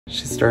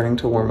She's starting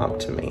to warm up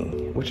to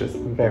me, which is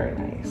very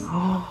nice.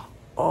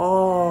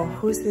 Oh,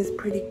 who's this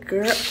pretty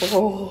girl?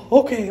 Oh,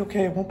 okay,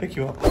 I won't pick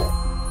you up.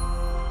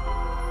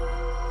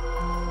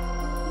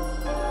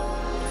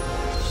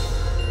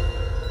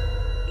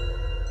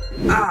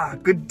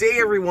 Good day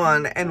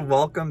everyone, and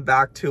welcome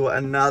back to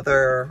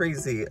another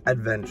crazy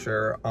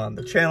adventure on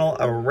the channel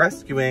of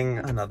rescuing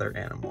another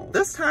animal.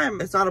 This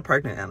time, it's not a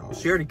pregnant animal.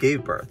 She already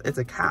gave birth. It's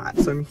a cat.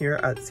 So I'm here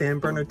at San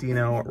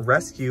Bernardino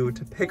Rescue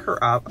to pick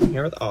her up. I'm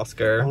here with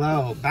Oscar.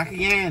 Hello, back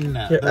again.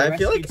 I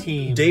feel like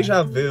team.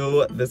 Deja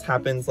vu. This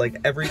happens like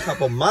every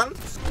couple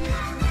months.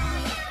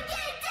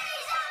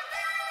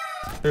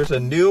 There's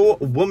a new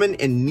woman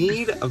in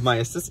need of my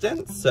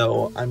assistance,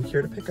 so I'm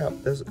here to pick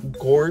up this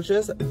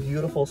gorgeous,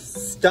 beautiful,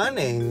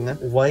 stunning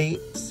white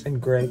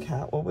and gray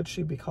cat. What would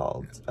she be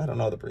called? I don't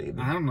know the breed.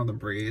 I don't know the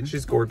breed.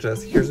 She's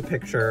gorgeous. Here's a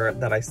picture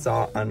that I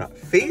saw on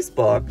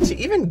Facebook. To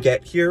even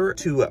get here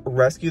to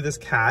rescue this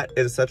cat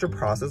is such a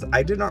process.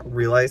 I did not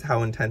realize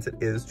how intense it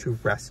is to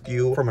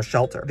rescue from a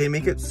shelter. They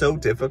make it so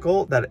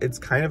difficult that it's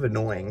kind of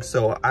annoying.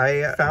 So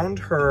I found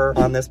her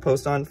on this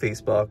post on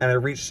Facebook and I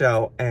reached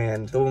out,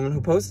 and the woman who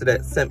posted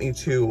it sent me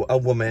to a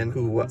woman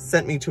who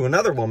sent me to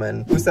another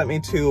woman who sent me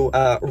to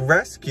a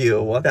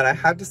rescue that I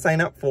had to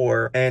sign up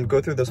for and go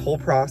through this whole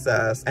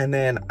process. And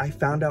then I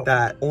found out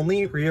that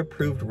only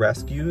pre-approved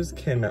rescues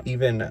can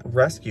even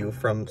rescue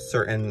from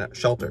certain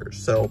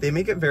shelters. So they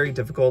make it very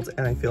difficult,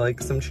 and I feel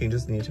like some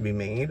changes need to be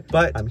made.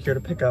 But I'm here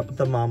to pick up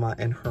the mama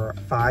and her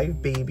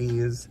 5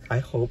 babies. I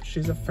hope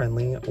she's a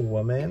friendly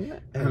woman.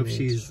 I hope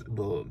she's a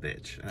little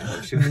bitch. I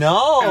hope she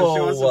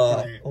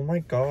oh my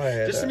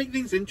god. Just to make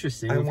things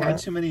interesting. We've had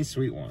too many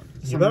sweet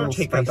ones. You better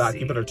take that back.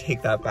 You better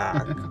take that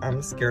back.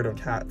 I'm scared of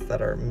cats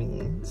that are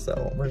mean.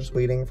 So we're just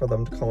waiting for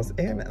them to call us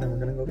in, and then we're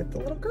gonna go get the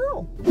little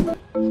girl.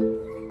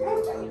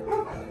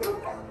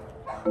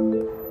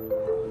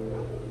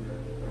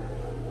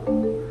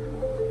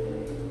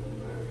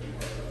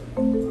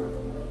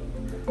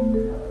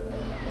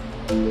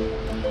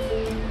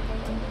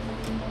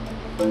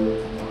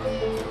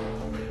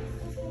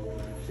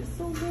 She's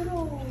so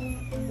little.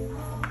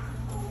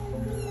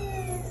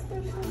 Yes,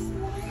 they're so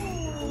small.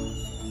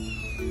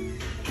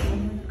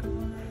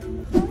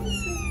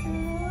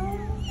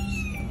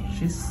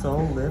 She's so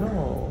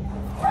little.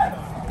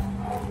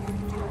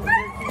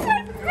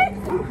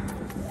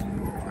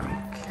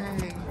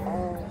 Okay.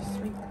 Oh,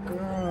 sweet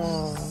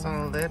girl. So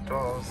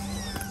little.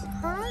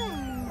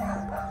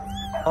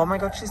 Hi. Oh my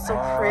god, she's so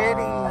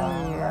pretty.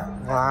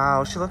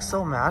 Wow, she looks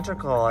so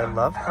magical. I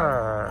love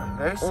her.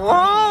 Very sweet.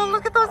 Whoa,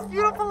 look at those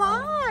beautiful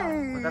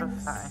eyes. We gotta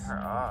fatten her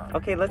up.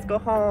 Okay, let's go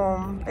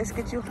home. Let's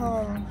get you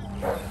home.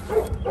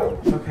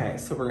 Okay,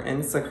 so we're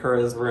in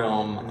Sakura's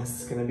room, and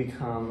this is gonna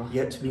become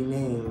yet to be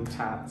named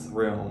Tat's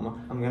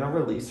room. I'm gonna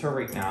release her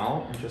right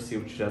now and just see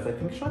what she does. I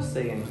think she'll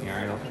stay in here.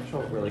 I don't think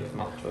she'll really come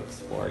out to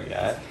explore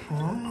yet. Hi.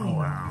 Oh,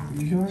 wow.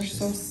 You're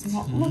so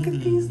small. Look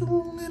at these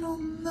little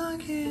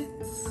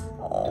nuggets.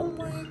 Oh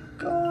my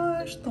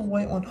gosh, the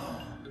white one.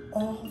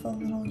 Oh, the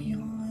little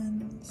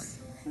yawns.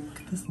 Look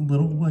at this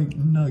little white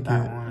nugget.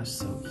 That one is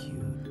so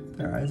cute.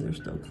 Their eyes are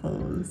still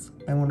closed.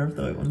 I wonder if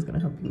the white one's gonna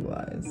have blue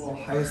eyes. Well,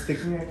 I was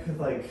thinking I could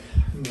like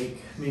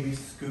maybe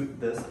scoot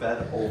this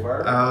bed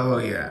over. Oh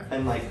yeah.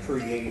 And like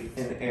create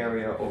an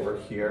area over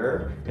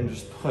here and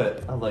just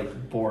put a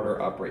like border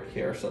up right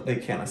here so they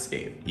can't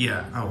escape.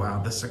 Yeah. Oh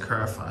wow, the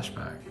Sakura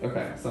flashback.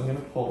 Okay, so I'm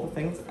gonna pull the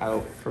things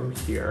out from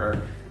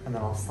here and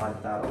then I'll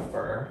slide that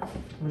over.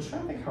 I'm just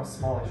trying to think how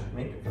small I should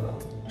make it for them.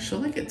 She'll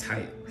make it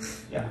tight.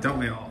 Yeah. Don't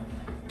we all?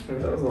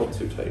 Maybe that was a little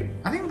too tight.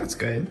 I think that's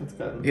good. That's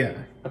good. Yeah.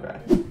 Okay.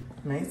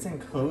 Nice and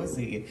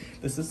cozy.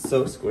 This is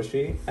so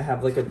squishy. I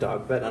have like a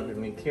dog bed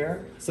underneath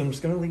here. So I'm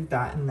just gonna leave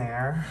that in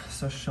there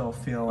so she'll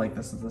feel like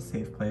this is a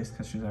safe place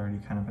because she's already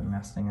kind of been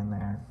nesting in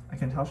there. I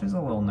can tell she's a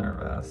little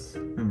nervous.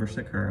 Remember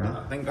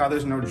Sakura? Thank God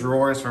there's no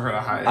drawers for her to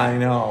hide. I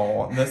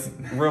know. This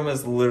room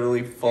is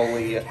literally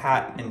fully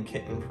cat and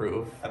kitten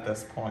proof at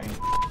this point.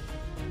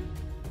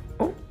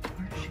 Oh,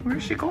 where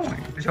is she going?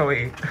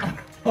 Joey.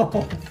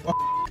 Oh,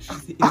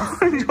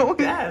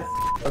 yes.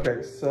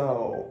 Okay,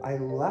 so I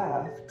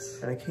left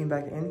and I came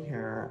back in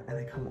here and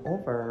I come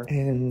over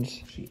and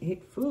she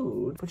ate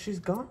food, but she's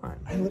gone.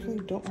 I literally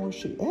don't know where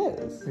she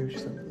is. Maybe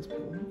she's under this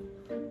pool.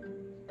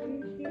 Are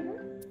you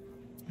here?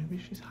 Maybe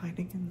she's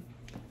hiding in.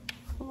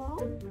 Hello?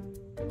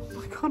 Oh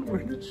my god,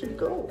 where did she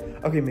go?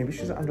 Okay, maybe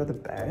she's under the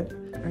bed.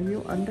 Are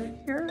you under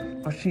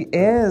here? Oh, she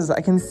is.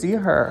 I can see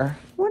her.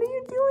 What are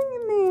you doing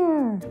in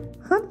there?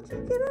 How did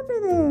you get under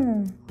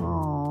there?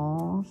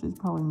 Oh, she's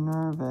probably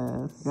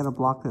nervous. You gotta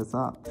block this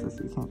up so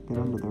she can't get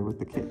under there with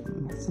the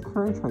kitten.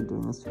 Sakura tried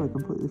doing this too. I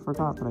completely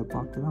forgot that I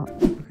blocked it up.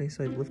 Okay,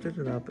 so I lifted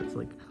it up. It's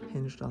like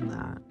hinged on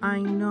that. I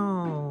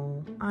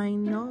know.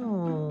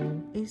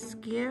 It's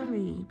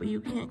scary, but you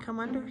can't come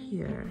under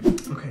here.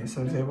 Okay,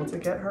 so I was able to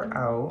get her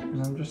out,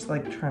 and I'm just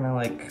like trying to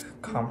like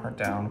calm her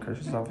down because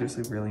she's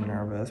obviously really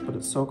nervous, but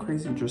it's so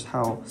crazy just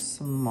how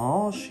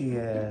small she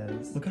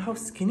is. Look at how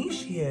skinny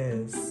she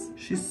is.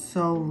 She's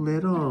so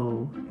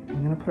little.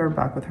 I'm gonna put her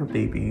back with her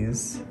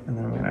babies, and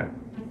then I'm gonna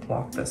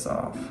block this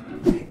off.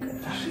 Okay,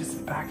 good. She's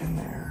back in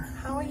there.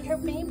 How are your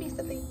babies?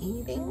 Are they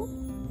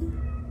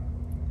eating?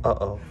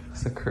 Uh-oh.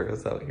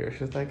 Sakura's out here.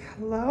 She's like,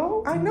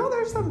 hello? I know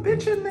there's some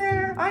bitch in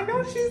there. I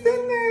know she's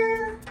in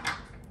there.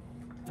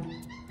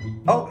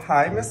 Oh,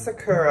 hi, Miss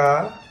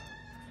Sakura.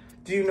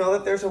 Do you know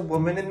that there's a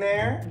woman in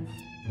there?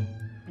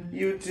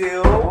 You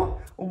do?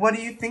 What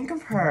do you think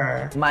of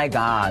her? My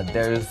God,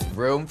 there's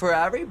room for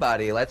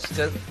everybody. Let's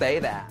just say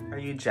that. Are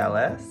you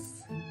jealous?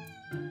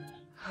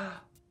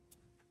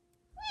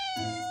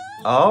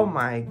 Oh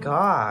my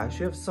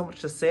gosh, you have so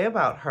much to say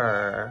about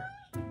her.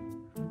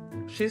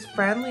 She's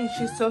friendly,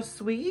 she's so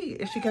sweet.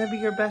 Is she gonna be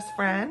your best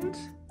friend?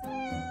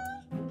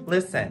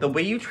 Listen, the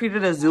way you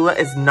treated Azula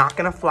is not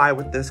gonna fly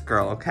with this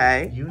girl,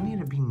 okay? You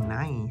need to be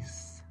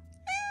nice.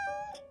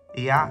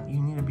 Yeah, you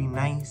need to be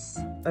nice.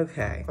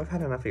 Okay, I've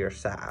had enough of your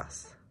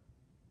sass.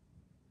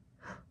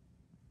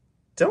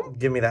 Don't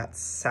give me that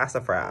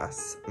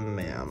sassafras,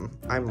 ma'am.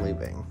 I'm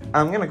leaving.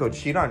 I'm gonna go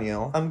cheat on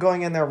you. I'm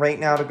going in there right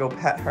now to go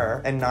pet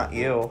her and not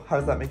you. How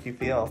does that make you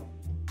feel?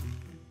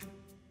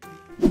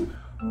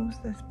 Who's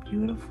this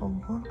beautiful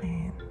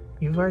woman?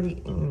 You've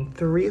already eaten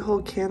 3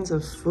 whole cans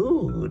of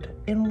food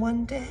in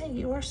one day.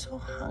 You are so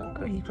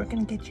hungry. We're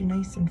gonna get you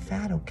nice and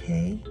fat,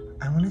 okay?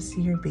 I wanna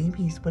see your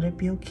babies. Would it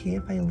be okay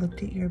if I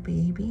looked at your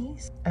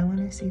babies? I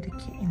wanna see the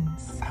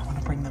kittens. I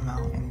wanna bring them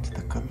out into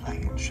the good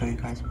light and show you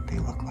guys what they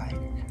look like.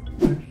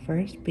 Our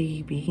first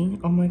baby.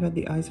 Oh my God,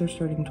 the eyes are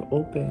starting to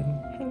open.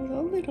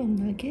 Hello, little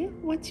nugget.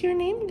 What's your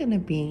name gonna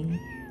be?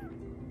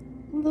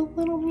 The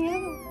little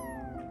meow.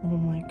 Oh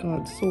my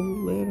God, so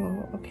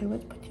little. Okay,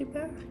 let's put you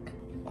back.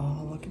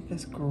 Oh, look at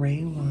this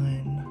gray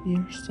one.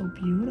 You're so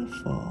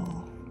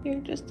beautiful.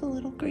 You're just a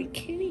little gray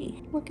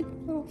kitty. Look at the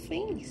little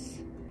face.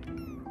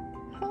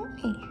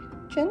 Hi,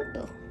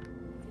 gentle.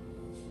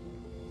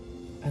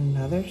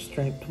 Another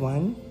striped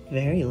one.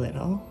 Very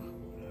little.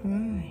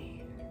 Hi.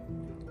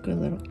 Good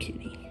little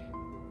kitty.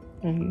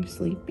 Are you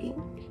sleeping?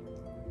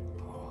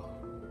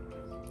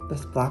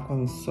 This black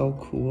one's so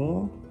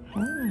cool.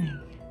 Hi.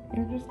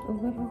 You're just a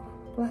little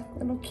black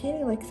little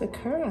kitty like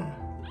Sakura.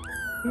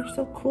 You're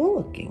so cool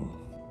looking.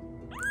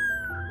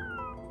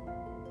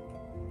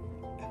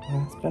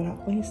 And last but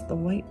not least, the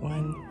white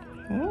one.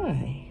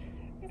 Hi.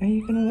 Are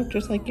you gonna look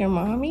just like your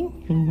mommy?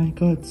 Oh my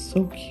God,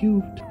 so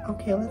cute.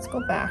 Okay, let's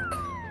go back.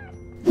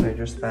 I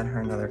just fed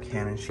her another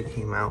can and she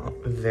came out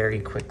very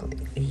quickly.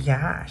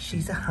 Yeah,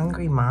 she's a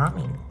hungry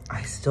mommy.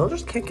 I still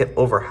just can't get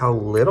over how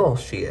little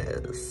she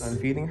is. I'm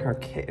feeding her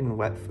kitten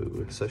wet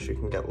food so she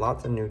can get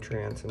lots of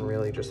nutrients and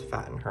really just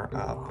fatten her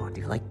up. Oh, do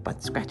you like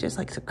butt scratches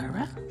like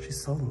Sakura? She's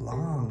so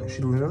long.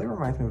 She literally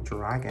reminds me of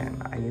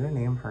Dragon. I need to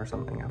name her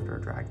something after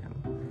a dragon.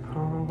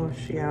 Oh, was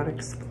she out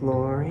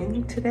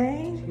exploring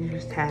today? She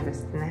just had a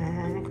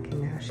snack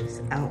and now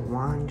she's out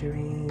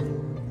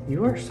wandering.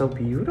 You are so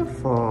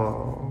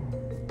beautiful.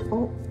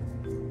 Oh,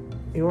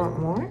 you want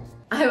more?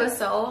 I was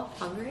so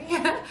hungry.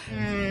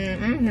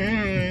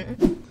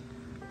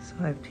 So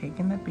I've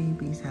taken the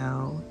babies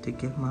out to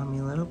give mommy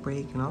a little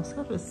break and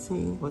also to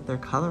see what their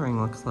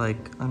coloring looks like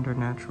under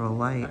natural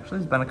light. Actually,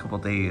 it's been a couple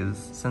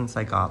days since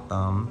I got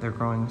them. They're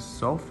growing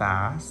so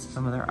fast.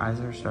 Some of their eyes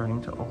are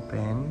starting to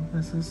open.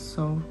 This is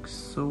so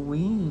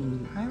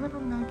sweet. Hi,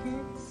 little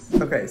nuggets.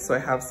 Okay, so I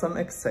have some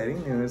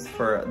exciting news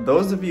for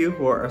those of you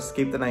who are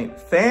Escape the Night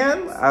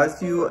fans.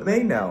 As you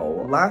may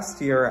know,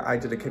 last year I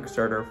did a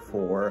Kickstarter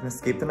for an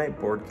Escape the Night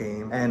board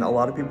game, and a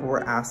lot of people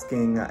were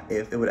asking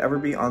if it would ever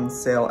be on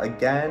sale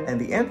again,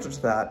 and the answer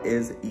to that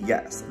is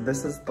yes.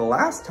 This is the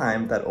last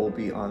time that it will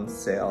be on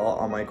sale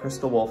on my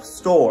Crystal Wolf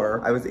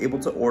store. I was able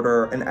to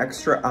order an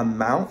extra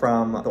amount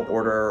from the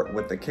order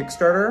with the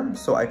Kickstarter,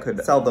 so I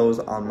could sell those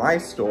on my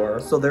store.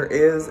 So there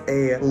is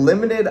a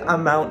limited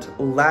amount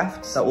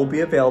left that will be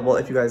available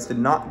if you guys did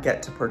not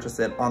get to purchase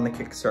it on the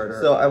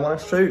Kickstarter. So I want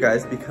to show you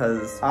guys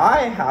because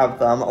I have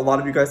them. A lot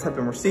of you guys have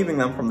been receiving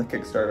them from the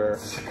Kickstarter.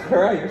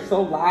 Sakura, you're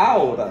so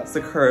loud.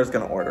 Sakura is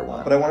gonna order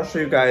one, but I want to show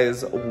you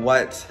guys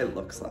what it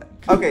looks like.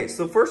 Okay,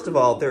 so first of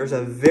all, there's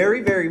a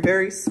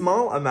very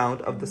small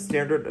amount of the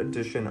standard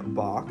edition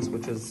box,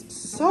 which is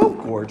so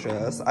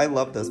gorgeous. I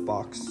love this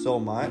box so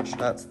much.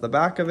 That's the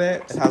back of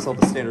it. It has all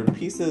the standard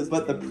pieces,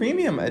 but the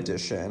premium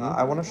edition,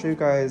 I want to show you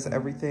guys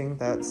everything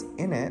that's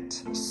in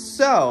it.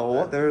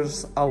 So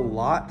there's a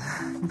lot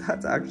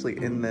that's actually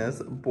in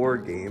this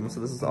board game. So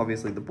this is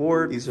obviously the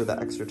board. These are the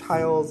extra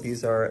tiles.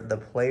 These are the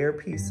player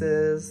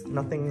pieces.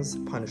 Nothing's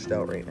punched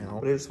out right now,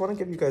 but I just want to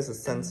give you guys a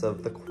sense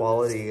of the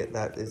quality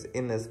that is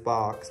in this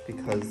box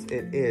because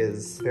it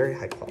is very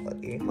high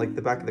quality. Like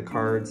the back of the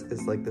cards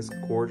is like this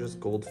gorgeous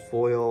gold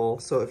foil.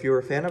 So if you're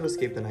a fan of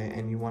Escape the Night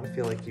and you want to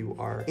feel like you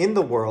are in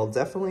the world,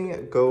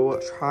 definitely go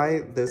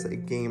try this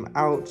game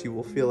out. You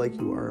will feel like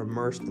you are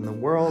immersed in the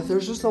world.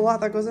 There's just a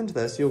lot that goes into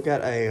this. You'll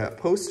get a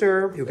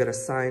poster, you'll get a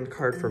signed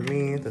card from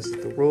me. This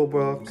is the rule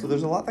book. So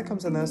there's a lot that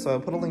comes in this. So I'll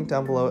put a link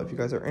down below if you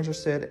guys are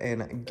interested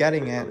in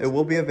getting it. It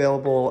will be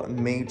available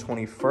May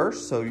 21st.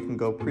 So you can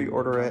go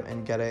pre-order it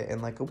and get it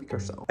in like a week or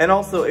so. And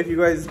also if you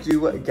guys do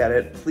do get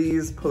it,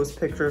 please post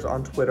pictures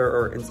on Twitter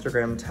or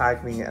Instagram,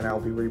 tag me, and I'll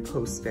be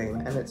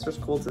reposting. And it's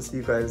just cool to see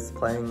you guys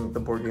playing the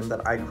board game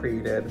that I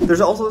created.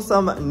 There's also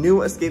some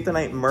new Escape the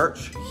Night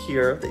merch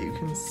here that you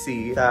can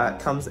see that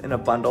comes in a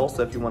bundle.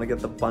 So if you want to get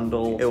the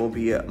bundle, it will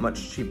be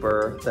much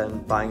cheaper than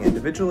buying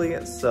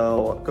individually.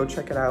 So go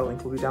check it out,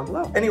 link will be down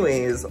below.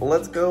 Anyways,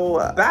 let's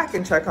go back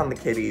and check on the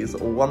kitties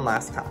one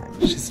last time.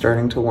 She's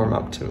starting to warm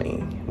up to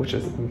me, which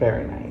is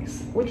very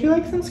nice. Would you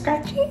like some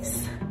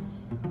scratchies?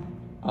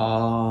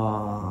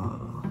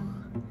 Oh,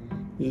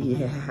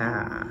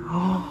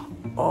 yeah.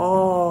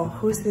 Oh,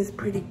 who's this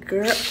pretty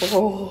girl?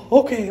 Oh,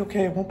 okay,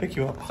 I won't pick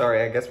you up.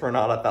 Sorry, I guess we're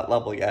not at that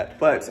level yet.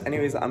 But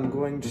anyways, I'm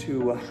going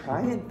to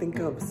try and think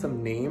of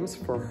some names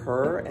for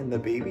her and the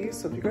baby.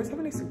 So if you guys have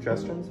any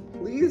suggestions,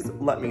 please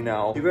let me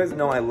know. You guys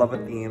know I love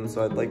a theme,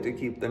 so I'd like to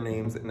keep the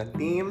names in a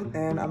theme.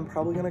 And I'm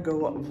probably gonna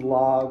go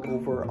vlog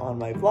over on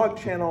my vlog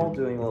channel,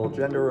 doing a little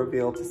gender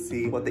reveal to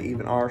see what they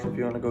even are. So if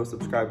you wanna go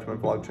subscribe to my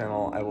vlog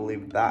channel, I will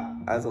leave that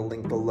as a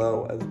link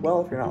below as well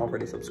if you're not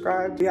already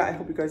subscribed. But yeah, I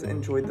hope you guys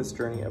enjoyed this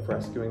journey of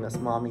rescuing this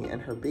mommy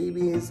and her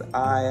babies.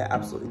 I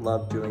absolutely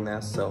love doing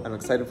this, so I'm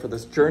excited for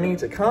this journey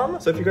to come.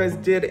 So if you guys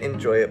did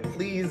enjoy it,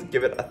 please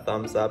give it a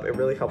thumbs up. It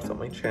really helps out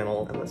my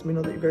channel and lets me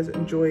know that you guys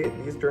enjoy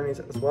these journeys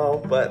as well.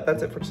 But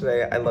that's it for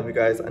today. I love you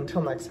guys.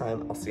 Until next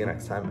time, I'll see you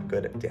next time.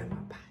 Good day.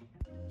 Bye.